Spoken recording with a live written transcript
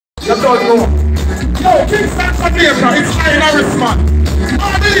don't know. Yo, Kingston Jamaica, it's Norris, man.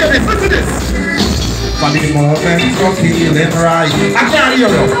 Oh, the ladies, listen to this. For the moment you're feeling right, I can't hear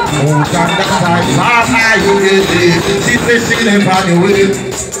you. Lutan the times are high. She says she never knew it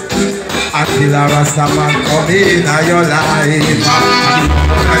until a Rastaman come in your life. For the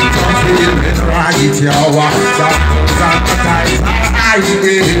moment you're feeling right, yo. Lutan the times are high.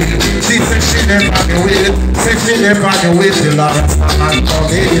 She says she never knew it. Says she never knew it till a Rastaman come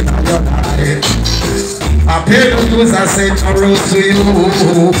in your life. I pay the dues, I send a rose to you.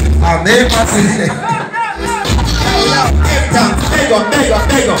 I never say.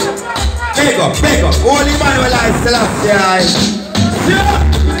 Beg up. Holy Manuel I Selassie.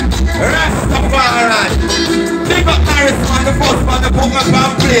 Rastafari. Big up Norris man, the first man, the put my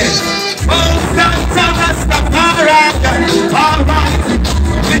band plane. Oh, Santa Rastafari. Alright.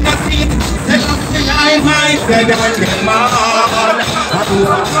 With the seat, second thing I might say, they will get mad.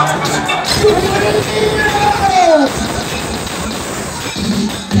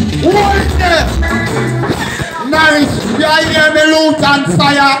 Norris, you hear me Lutan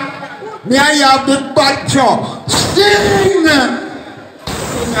Fyah? Me I have the bad job. Sing!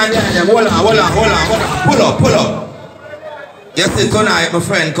 Hold on. Pull up. You see tonight my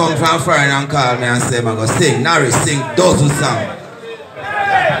friend come from foreign and call me and say I'm going to sing. Norris, sing those who sing.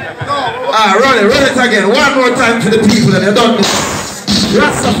 Run it again. One more time to the people and you don't know.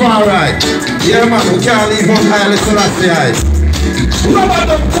 Rastafari. Yeah man, we can't leave on Haile Selassie. Rub out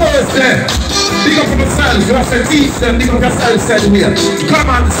them toes there. Big up for myself, you have to teach them, big up yourself, said here. Come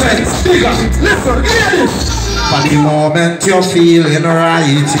on, say, big up, listen, hear this. For the moment you're feeling right,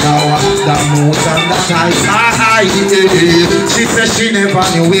 you know, the mood and the times are high. She says she never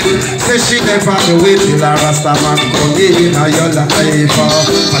knew it, till a Rastaman come in your life.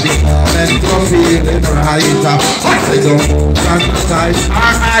 For the moment you're feeling right, the mood and the times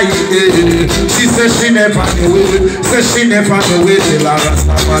are high. She says she never knew it, till a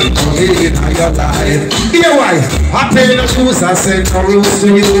Rastaman come in your life. Here why? I pay the dues, I send the rules to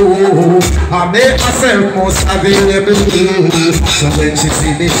you. I make myself most available. So when she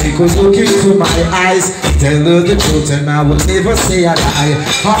see me, she could look into my eyes, tell her the truth and I will never say a lie.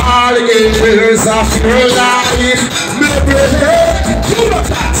 All the years of your life, me brother, you know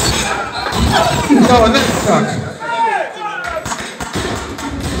that. No, let's talk.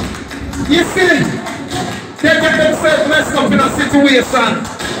 You see, they get themselves messed up in a situation.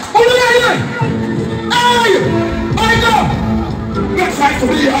 Hey, I know. Let's try to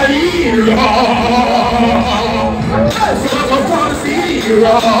be a hero. Let's go for the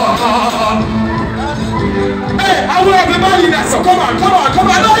hero. Hey, I want everybody there, so come on, I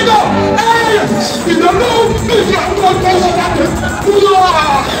know. Hey, in the room, this is what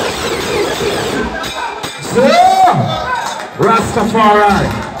Rastafari.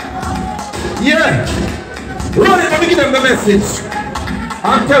 Yeah. Run it, let me give them the message.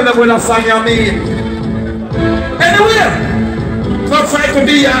 And tell them what a song you mean. Anyway, don't try to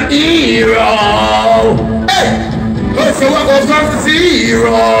be a hero. Hey, don't say what goes from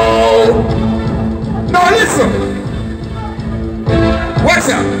zero. Now listen. Watch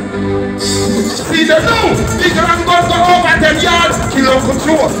out. See the new. These are going to go over 10 yards. Kilo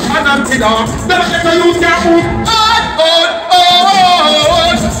control. And anti-dog. Never get the youth can move.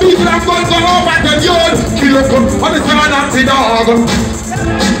 People are going to go over 10 yards. Kilo control. And it's an anti-dog.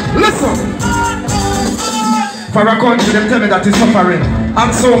 Listen. For a country, them tell me that is suffering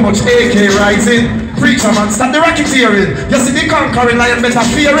and so much AK rising. Preacher man, stop the racketeering. You see the conquering lion better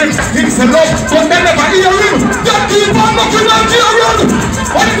fear him. Him say love, but they never hear him. That keep on knocking Nigerian.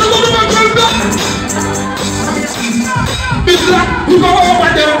 What is the government doing that? Big black, you go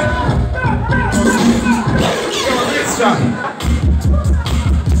over there. Next try.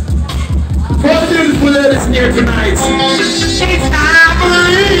 For the beautiful ladies here tonight. I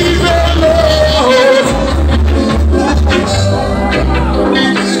believe in love.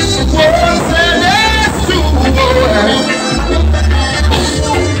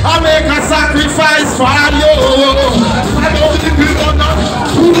 I make a sacrifice for you. I don't think you don't know.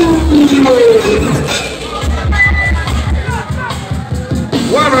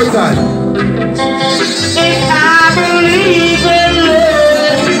 One more time. I believe in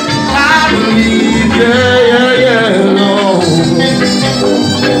love. I believe, yeah, Lord.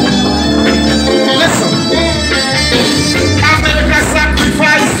 Listen. I make a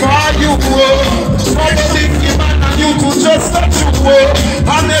sacrifice for you. You to just touch you,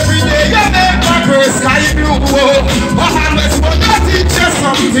 and every day you make my girl sky blue. Always forget it, just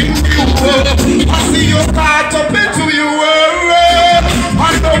something new. I see you caught up into you, I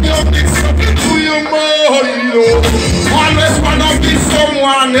know you mix up into your mind. Always wanna be someone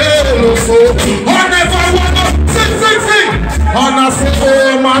someone else. I never wanna sing. And I say,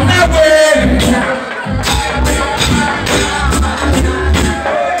 oh man, away.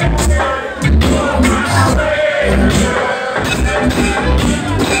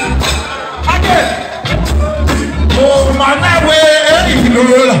 Oh man, away,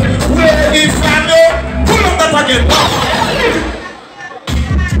 girl. Where is Fyah? Pull up that again.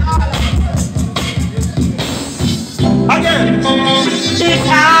 Again. If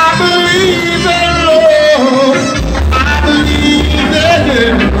I believe in love, I believe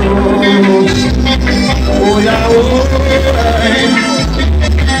in love. Oh yeah, oh.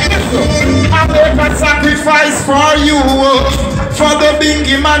 I make a sacrifice for you. For the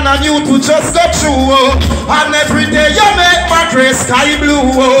bingy man and you to just go through. And every day you make my gray sky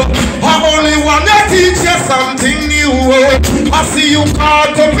blue. I only want to teach you something new. I see you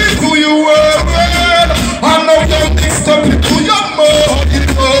caught up into your world. I know you're mixed up into your mouth.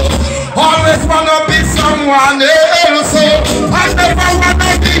 Always wanna be someone else. I never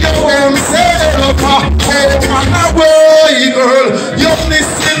wanna be your own self. Oh man, away girl, you're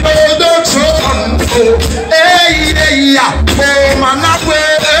missing all the trouble. Hey, hey, oh man,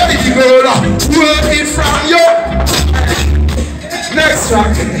 away girl, working from your next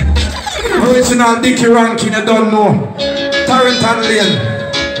track. Original Dickie Rankin, you don't know. Tarrant Lane,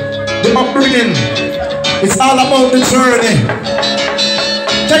 the upbringing. It's all about the journey.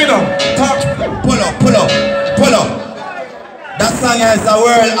 Take it up. Talk. Pull up. That song is a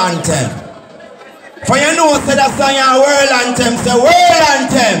world anthem. For you know, say that song is a world anthem. It's a world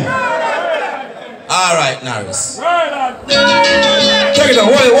anthem. Alright, Norris. Take it up.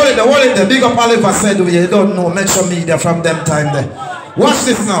 Hold it there. Big up Oliver said you don't know Metro Media from them time there. Watch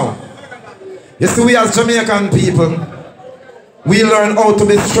this now. You see, we as Jamaican people, we learn how to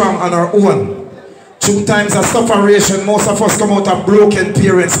be strong on our own. 2 times of separation, most of us come out of broken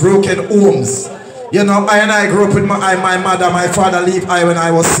parents, broken homes. You know, I grew up with my mother, my father leave I when I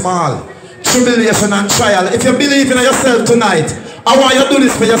was small. Tribulation and trial. If you believe in yourself tonight, I want you to do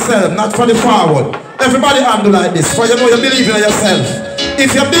this for yourself, not for the forward. Everybody handle like this, for you know you believe in yourself.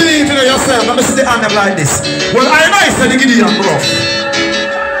 If you believe in yourself, let me see the hand like this. Well, I said the Gideon, bro.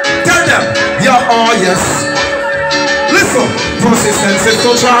 Tell them, yeah, oh yes. Listen, persistence is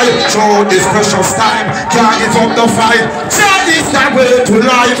to try through this precious time. Can't give up the fight. Try this that way to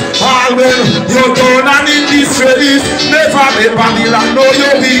life. All will you're done and in this race. Never let Babylon know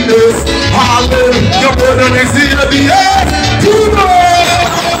your weakness. All will your burden is in the air. To know.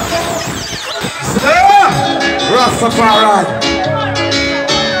 Rastafari.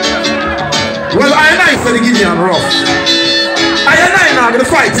 Well, I for the Gideon rough. I now gonna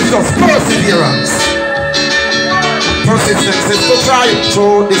fight is just perseverance. Persistence is to try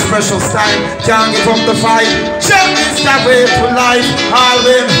through this precious time. Can't give up the fight. Jump is the way to life. All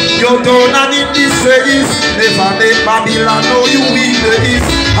when you're done and in this race. Never let Babylon know you weakness.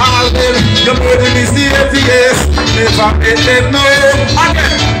 All when your burden is the heaviest. Never let them know.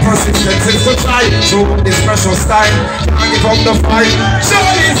 Again, persistence is to try through this precious time. Can't give up the fight.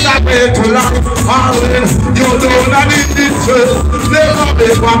 Jump is the way to life. All when you're done and in this race. Never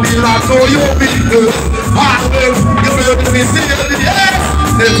let Babylon know you weakness. All when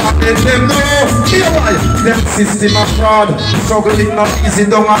never let them know. Hear why? Them system of fraud. Struggle it not easy,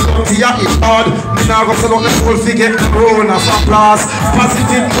 don't have to tear it hard. Me now go so long as whole figure grown as applause.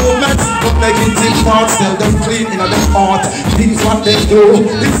 Positive movements, but negative thoughts. Tell them clean in their heart. Things what they do,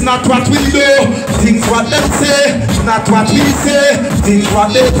 it's not what we do. Things what them say, not what we say. Things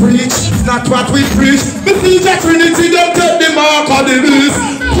what they preach, not what we preach. Me feel that Trinity don't take the mark on the beast.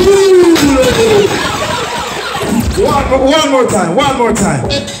 One more time.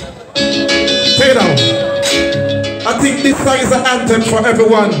 Take it down. I think this song is an anthem for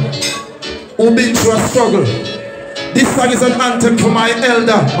everyone who's been through a struggle. This song is an anthem for my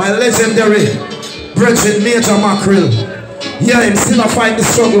elder, my legendary brethren, Major Mackerel. Yeah, him still a fight the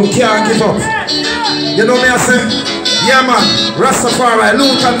struggle, can't give up. You know me I say? Yeah man, Rastafari,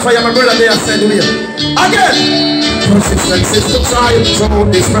 Lutan, Fyah, my brother there said we. Again! Persistence is to try through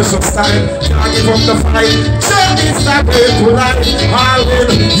this precious time. Can't give up the fight. Jump is the way to life. All when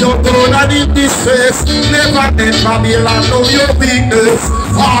you're done and in this face. Never let Babylon know your weakness.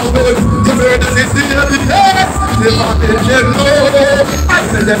 All when the burden is in the earth. Never let them know. I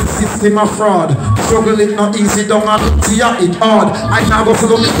said them system of fraud. struggle it not easy, don't have to see it hard. I now go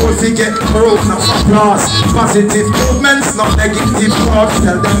follow me before we get broke, not applause. Positive movements, not negative thoughts.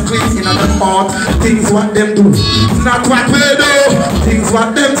 Tell them clean in the heart. Things what them do, not what we do. Things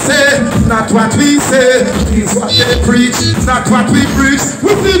what them say, not what we say. Things what they preach, not what we preach.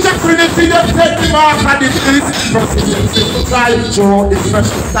 We preach a Trinity, them take the mark of the beast. Consistency to try, show this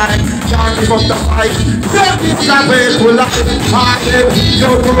special time. Can't give up the fight. Don't be savage, we'll have to fight it.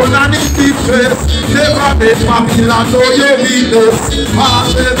 You're going on in deep place. Never make Babylon know your weakness.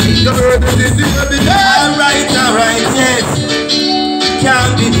 Alright, yes.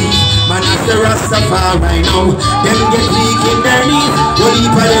 Can't believe, man, as the Rastafari now. Them get weak in their knees. What heap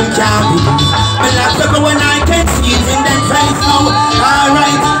of them can't believe. And I remember when I can see it in them face now.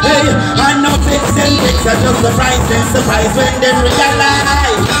 Alright, hey, I know fix them fix. I just surprise when them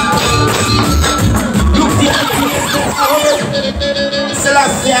realize. Look the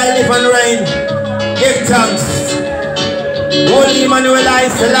Selassie, I live and reign. Give thanks. Holy Emmanuel, I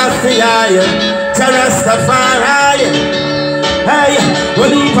Selassie, Rastafari. Hey,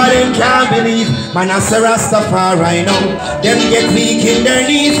 only for them can't believe. Man, I say Rastafari now. Them get weak in their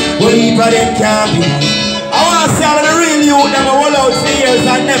knees. Only for them can't believe. I want to say all the real youth, them a roll out fears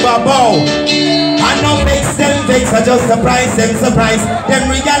and never bow. I know makes them vex, I just surprise them, them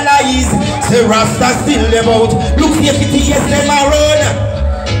realize. Say Rasta still about. Look here, yes, them a run.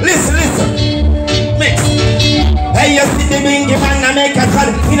 Listen, mix. Hey, you see the bingy man, I make a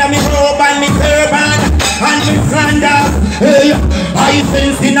call. In a me robe and me turban and me slanders. Hey, I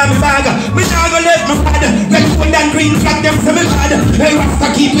sense in a me bag. Me nah go let my pad. Red, gold and green flag them to me bad. Hey,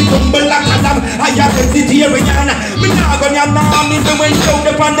 Rasta keep it humble like a lamb. I have vegetarian. Me nah go nyam nah me when show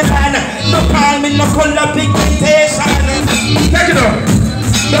upon the pan. No call me no color pigmentation. Take it up.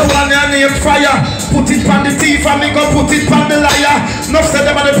 The one I name Fyah. Put it on the thief and me go put it on the liar. No say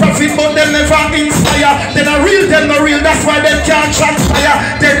them are the prophet but them never inspire. Then a real, them no real, that's why them can't transpire.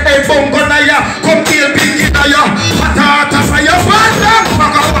 Then a bongo naya, come kill big in aya. Patata fire, banda,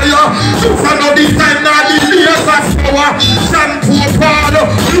 fuck a fire. You for no this time now the years of power. Shampoo powder,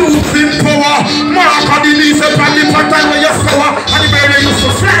 losing power. Mark of the knees up on the pattern where you scour. And the baby used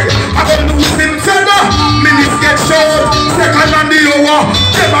to fly. I go losing feather. Minutes get short, second on the hour.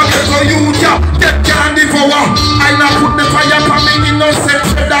 Never get to you, yeah. Get can't devour. I now put the fire for me innocent.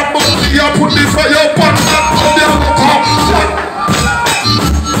 That book, you put the fire upon that.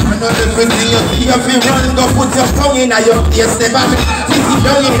 I know everything you see if you run, go put your tongue in your ears. Never me, this is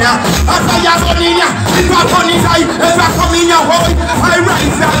young in ya. After you gun in ya, if I gun in ya, if I come in your hole, I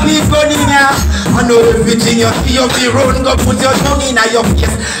rise up this gun in ya. I know everything you see if you run, go put your tongue in your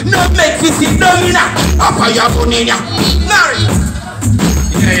ears. No make this is down in ya. After you gun in ya, Norris.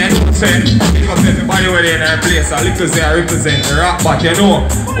 Yeah, you know what I'm saying? Because everybody where they in their place, a little say I represent the rap, but you know,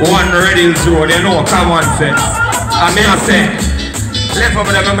 one Reddil's road, you know, common sense. And me I say, left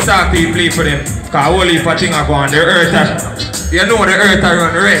over them, I'm talk to you, play for them. Because a whole heap of things are going, the earth, you know the earth are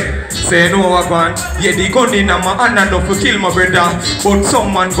run red. Say, you know what going? Yeah, the gun in my hand enough to kill my brother. But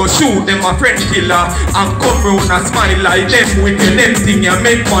someone go shoot them, a friend killer. And come round and smile like them with the them thing. You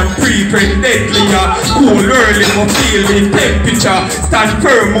make one pre-print deadly. Cool early, my feel the temperature. Stand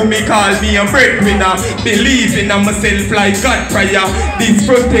firm, me call me a breadwinner. Believe in myself like God prayer. This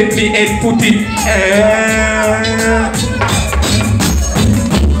protect me head, put it.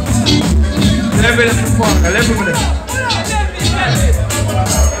 Level.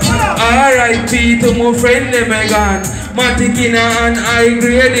 R.I.P. to my friend them again. Matic in a and high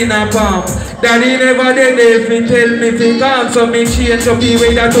grade in a palm. Daddy never did if he tell me if he come. So me change up the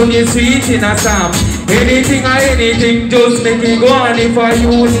way that on is sweet in a psalm. Anything or anything, just make it go on. If I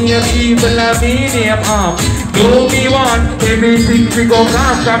you name evil or me name harm. Do me want everything we go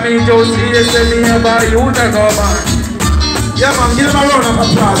after me. Just hear say me about you to go man. Yeah man, give him a round of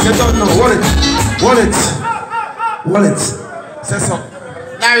applause. You don't know. Wallet. Say so.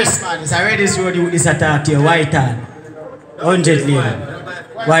 Norris man, it's already road you this attack to you, Whitehall. 100 level.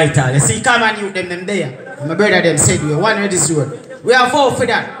 Whitehall. You see, come and you them there. My brother them said we one this road. We have vote for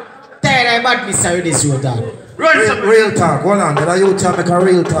that. Tired of bad Mr. this road dog. Real talk, hold on. Did you tell me a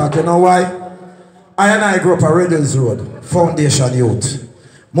real talk? You know why? I grew up a Reddil's Road, foundation youth.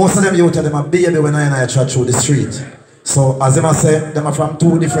 Most of them youth are them a baby when I trot through the street. So as I say, them are from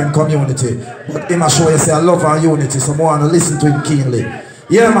two different communities. But him show you say I love and unity, so I want to listen to him keenly.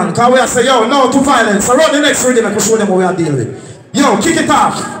 Yeah man, because we say, yo, no to violence. So run the next rhythm and show them what we are dealing with. Yo, kick it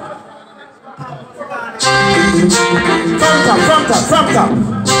off. From top.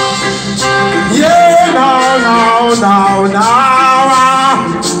 Yeah, now.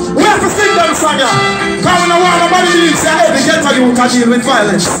 We have to sing them song, yeah. Because we don't want nobody to say, hey, they get to youth can deal with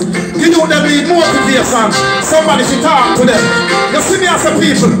violence. The youth them need motivation. Somebody should talk to them. You see me as a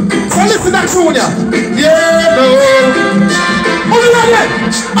people. So listen to Junior. Yeah, no. Who is that?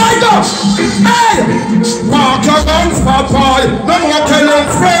 I go. Hey! Park your guns, boy. No more killing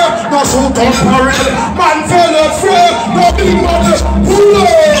free. No shoot on parade. Man fell free. No big mother.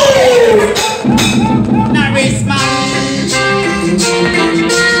 Norris, man.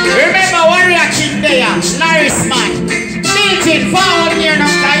 Remember Warrior King there, Norris, man. Meeting forward here now,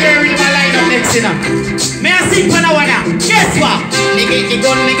 because you're in my line up next, you know. May I sing for now, guess what? Me get the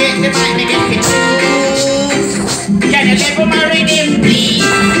gun, me get the mic, me get the choose. Can you level my rhythm, please?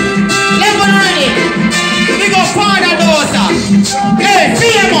 Level my rhythm. We go father daughter. Hey,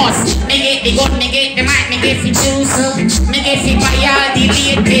 famous. Me get the gun, me get the mic, me get the choose. Me get the Fyah, the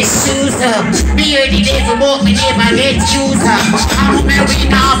latest shoes. Me hear the devil, but me never get used. I'm me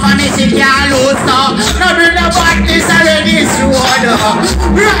win off and me see can't lose. No bring the badness already road.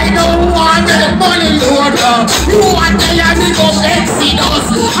 Right now, want the money load. You want the yanny go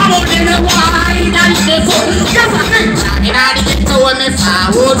Exodus. I'm up in the wine and the foot. Just a thing. And I get to me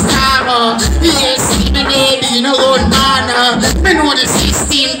forward star. Yes, see me baby, no good man. Me know the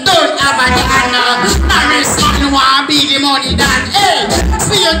system don't have a gun. Norris man want be the money that. Hey,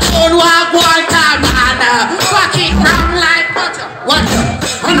 see you don't walk water man. Fuck it round like butter. What?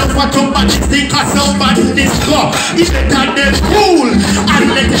 I know what somebody think of somebody this go. If they got them cool and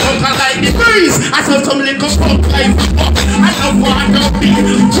let it out like the breeze. I saw some little pump life up. I don't want to be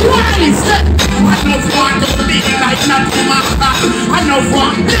twice. I don't want to be like nothing. I don't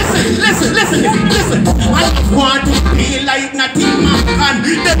want, listen. I don't want to be like nothing man.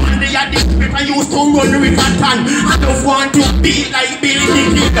 The man they are the people I used to run Riverton. I don't want to be like Billy the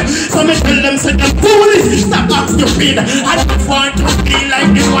Kid. So me tell them say them foolish, stop up stupid. I don't want to be like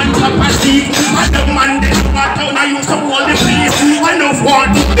the one top of seat. I don't man they know what town I used to hold the place. I don't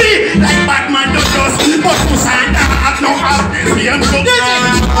want to be like Batman the Dust. But to sign that I don't have the same book.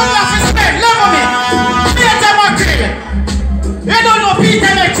 Love me. Peter McCree. You don't know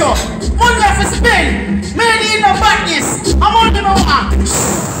Peter Metro. Money for spend. Made in the badness. I'm on the one.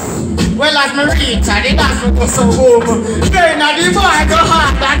 Well, as me reach, I did not go so home. Then I did buy the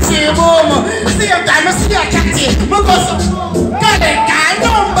heart that came home. Same time I see a catty. Because I can't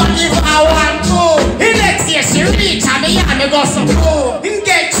number if I want to. In next year she reach, and me go so home. In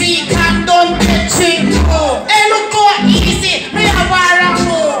get cheap, and don't get cheap. Hey, look how easy. Me have a ram.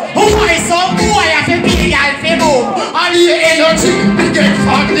 Who is so boy? I feel big and feel boom. And the energy, we get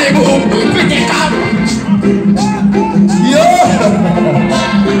from the boom. We take up.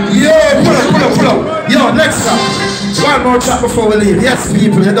 Pull up. Yo, next time. One more chat before we leave. Yes,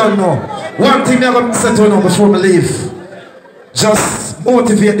 people, you don't know. One thing they're going to say to you before we leave. Just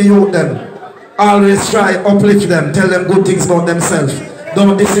motivate the youth them. Always try uplift them. Tell them good things about themselves.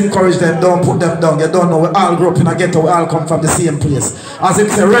 Don't disencourage them. Don't put them down. You don't know. We all grew up in a ghetto. We all come from the same place. As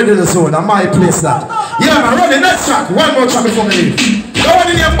it's a regular zone. And my place that. Yeah, man, run the next track. One more track before we leave. Go on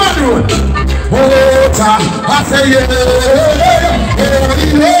in your bad road. I say yeah.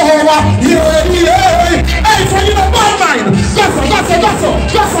 Hey, for you know bad mind. Gosso.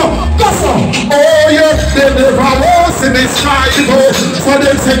 Oh yeah, they never was in this life. So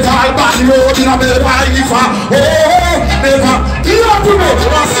they say all bad road in a life. Oh